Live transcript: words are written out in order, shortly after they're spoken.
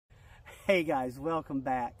Hey guys, welcome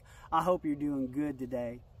back. I hope you're doing good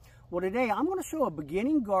today. Well, today I'm going to show a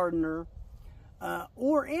beginning gardener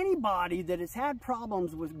or anybody that has had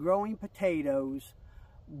problems with growing potatoes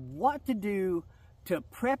what to do to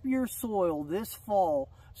prep your soil this fall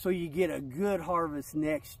so you get a good harvest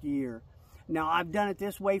next year. Now, I've done it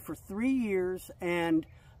this way for 3 years and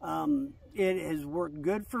it has worked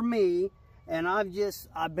good for me. And I've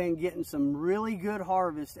been getting some really good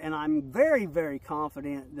harvest, and I'm very, very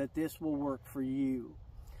confident that this will work for you.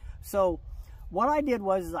 So what I did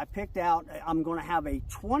was I picked out, I'm going to have a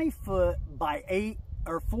 20-foot by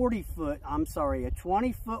 20-foot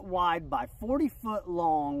wide by 40-foot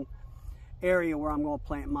long area where I'm going to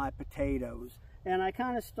plant my potatoes. And I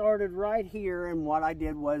kind of started right here, and what I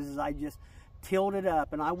did was I just tilled it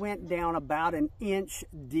up, and I went down about 1 inch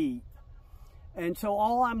deep. And so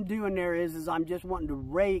all I'm doing there is I'm just wanting to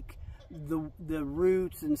rake the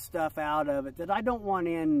roots and stuff out of it that I don't want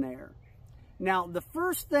in there. Now, the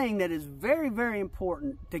first thing that is very, very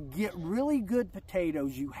important to get really good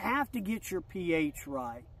potatoes, you have to get your pH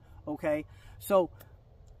right, okay? So,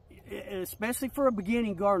 especially for a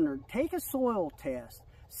beginning gardener, take a soil test.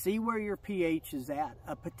 See where your pH is at.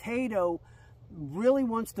 A potato really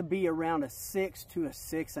wants to be around a 6 to a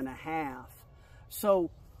 6.5.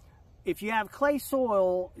 So, if you have clay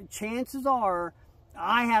soil, chances are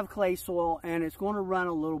I have clay soil and it's going to run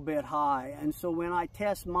a little bit high. And so when I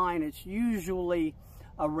test mine, it's usually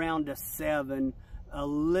around a 7, a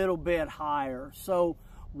little bit higher. So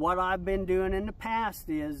what I've been doing in the past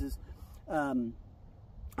is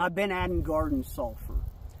I've been adding garden sulfur.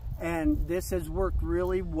 And this has worked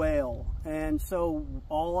really well. And so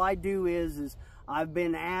all I do is I've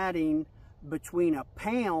been adding between 1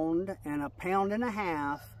 pound and 1.5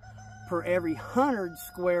 pounds for every 100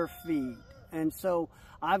 square feet. And so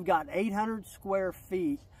I've got 800 square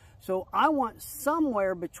feet. So I want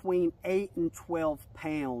somewhere between 8 and 12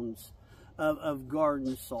 pounds of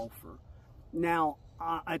garden sulfur. Now,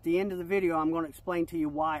 at the end of the video, I'm going to explain to you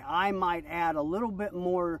why I might add a little bit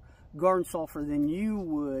more garden sulfur than you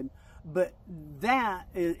would. But that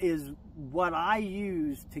is what I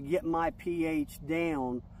use to get my pH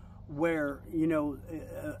down where, you know,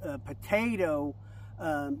 a potato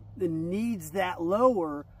needs that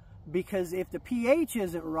lower, because if the pH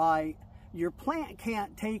isn't right, your plant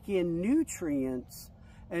can't take in nutrients.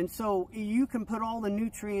 And so you can put all the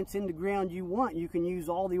nutrients in the ground you want. You can use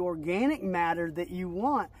all the organic matter that you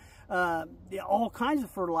want, all kinds of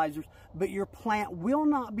fertilizers, but your plant will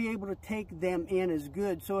not be able to take them in as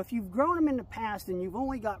good. So if you've grown them in the past and you've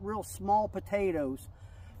only got real small potatoes,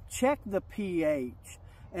 check the pH.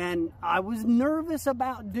 And I was nervous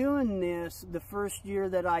about doing this the first year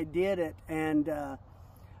that I did it, and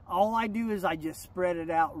all I do is I just spread it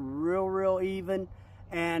out real even,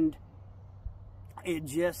 and it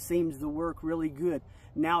just seems to work really good.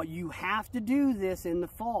 Now, you have to do this in the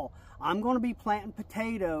fall. I'm going to be planting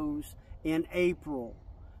potatoes in April,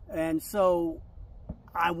 and so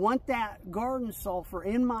I want that garden sulfur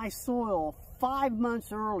in my soil 5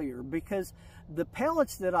 months earlier, because the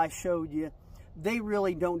pellets that I showed you, they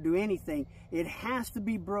really don't do anything. It has to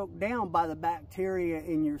be broke down by the bacteria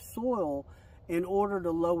in your soil in order to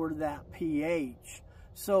lower that pH.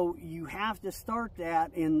 So you have to start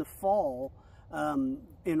that in the fall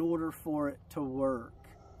in order for it to work.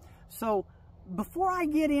 So before I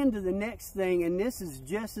get into the next thing, and this is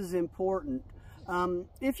just as important,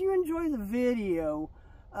 if you enjoy the video,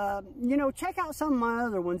 you know, check out some of my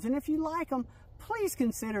other ones. And if you like them, please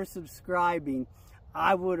consider subscribing.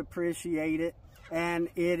 I would appreciate it, and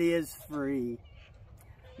it is free.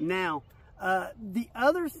 Now, the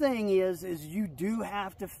other thing is you do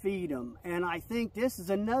have to feed them, and I think this is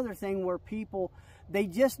another thing where people, they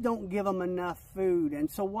just don't give them enough food. And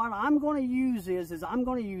so what I'm going to use is I'm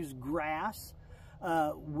going to use grass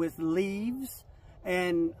with leaves,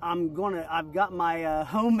 and I've got my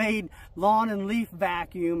homemade lawn and leaf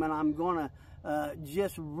vacuum, and I'm going to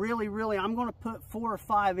just really, I'm going to put 4 or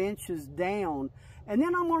 5 inches down, and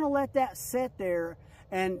then I'm going to let that sit there.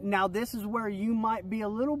 And now this is where you might be a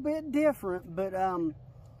little bit different, but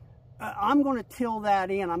I'm going to till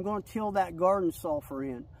that in. I'm going to till that garden sulfur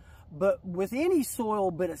in. But with any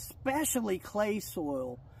soil, but especially clay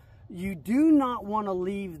soil, you do not want to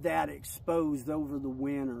leave that exposed over the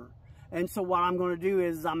winter. And so what I'm going to do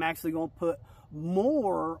is I'm actually going to put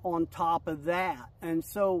more on top of that. And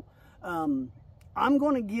so I'm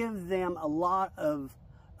going to give them a lot of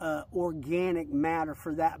organic matter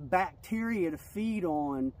for that bacteria to feed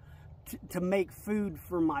on to make food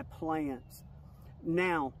for my plants.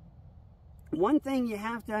 Now, one thing you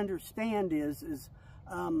have to understand is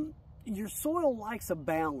your soil likes a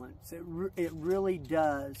balance. It really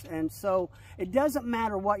does. And so it doesn't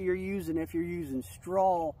matter what you're using, if you're using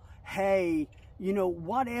straw, hay, you know,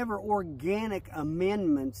 whatever organic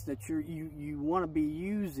amendments that you want to be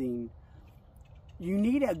using, you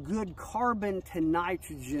need a good carbon to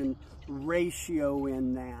nitrogen ratio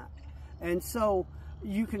in that. And so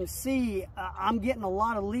you can see I'm getting a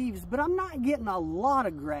lot of leaves, but I'm not getting a lot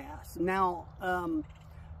of grass. Now,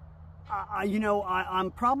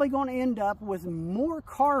 I'm probably going to end up with more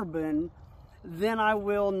carbon than I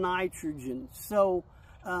will nitrogen. So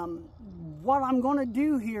what I'm going to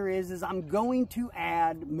do here is I'm going to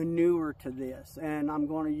add manure to this, and I'm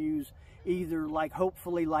going to use either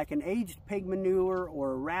hopefully like an aged pig manure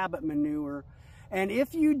or a rabbit manure. And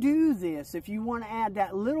if you do this, if you want to add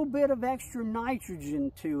that little bit of extra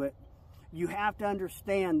nitrogen to it, you have to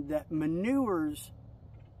understand that manures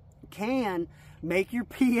can make your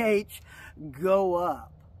pH go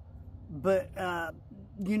up. But,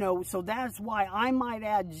 you know, so that's why I might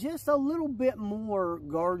add just a little bit more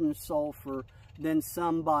garden sulfur than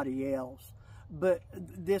somebody else. But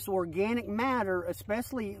this organic matter,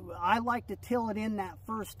 especially, I like to till it in that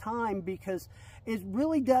first time because it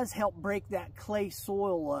really does help break that clay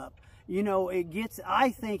soil up. You know, I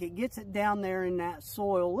think it gets it down there in that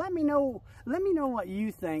soil. Let me know what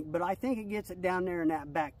you think, but I think it gets it down there and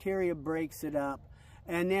that bacteria breaks it up.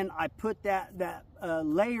 And then I put that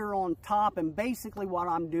layer on top, and basically what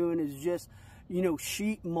I'm doing is just, you know,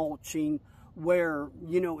 sheet mulching, where,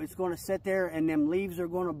 you know, it's going to sit there and them leaves are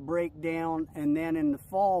going to break down, and then in the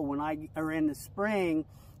fall or in the spring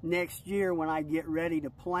next year when I get ready to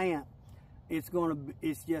plant, it's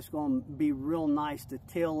just going to be real nice to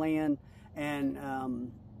till in.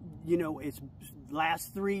 And you know, it's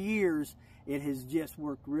last 3 years it has just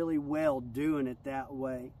worked really well doing it that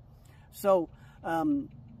way. So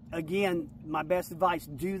again, my best advice,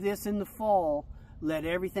 do this in the fall, let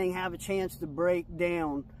everything have a chance to break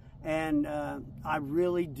down, and I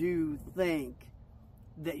really do think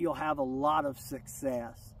that you'll have a lot of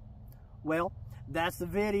success. Well, that's the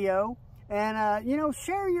video. And, you know,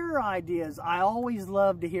 share your ideas. I always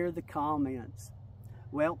love to hear the comments.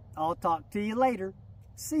 Well, I'll talk to you later.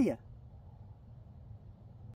 See ya.